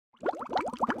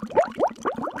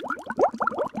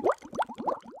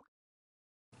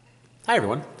Hi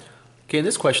everyone. Okay, in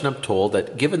this question I'm told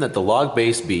that given that the log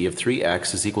base b of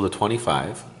 3x is equal to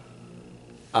 25,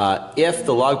 if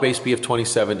the log base b of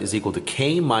 27 is equal to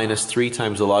k minus 3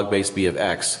 times the log base b of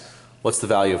x, what's the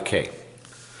value of k?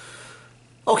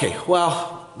 Okay,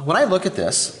 well, when I look at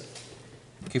this,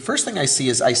 okay, first thing I see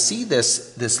is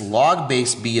this log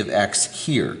base b of x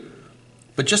here,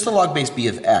 but just the log base b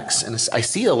of x, and I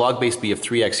see a log base b of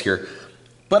 3x here,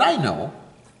 but I know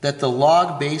that the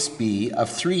log base b of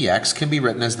 3x can be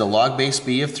written as the log base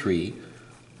b of 3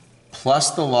 plus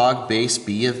the log base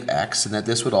b of x, and that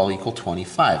this would all equal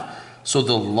 25. So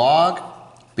the log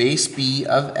base b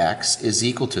of x is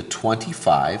equal to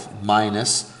 25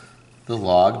 minus the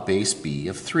log base b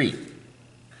of 3.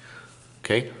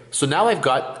 Okay, so now I've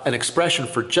got an expression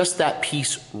for just that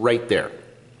piece right there.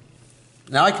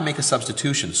 Now I can make a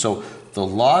substitution. So the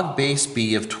log base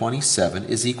b of 27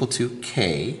 is equal to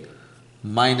k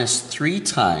minus 3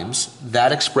 times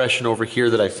that expression over here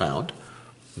that I found.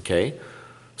 Okay,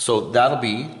 so that'll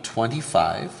be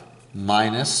 25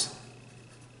 minus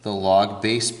the log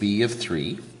base b of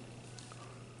 3.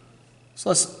 So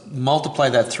let's multiply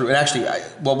that through. And actually,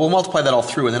 we'll multiply that all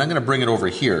through, and then I'm going to bring it over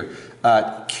here.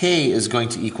 K is going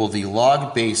to equal the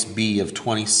log base b of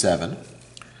 27.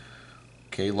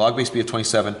 Okay, log base b of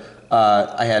 27.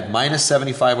 I had minus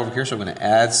 75 over here, so I'm going to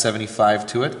add 75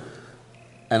 to it.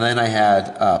 And then I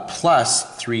had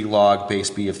plus 3 log base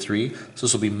b of 3. So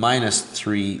this will be minus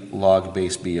 3 log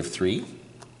base b of 3.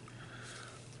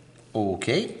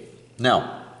 Okay.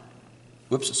 Now,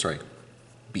 whoops, sorry,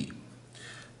 b.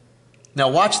 Now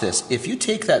watch this. If you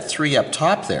take that 3 up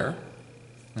top there,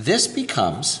 this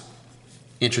becomes,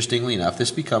 interestingly enough,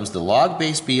 this becomes the log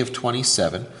base b of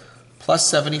 27 plus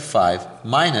 75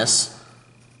 minus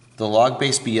the log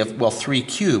base b of, well, 3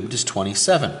 cubed is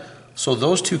 27. So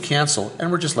those two cancel, and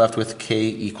we're just left with k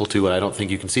equal to, and I don't think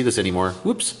you can see this anymore,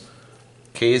 whoops,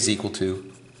 k is equal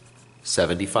to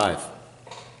 75.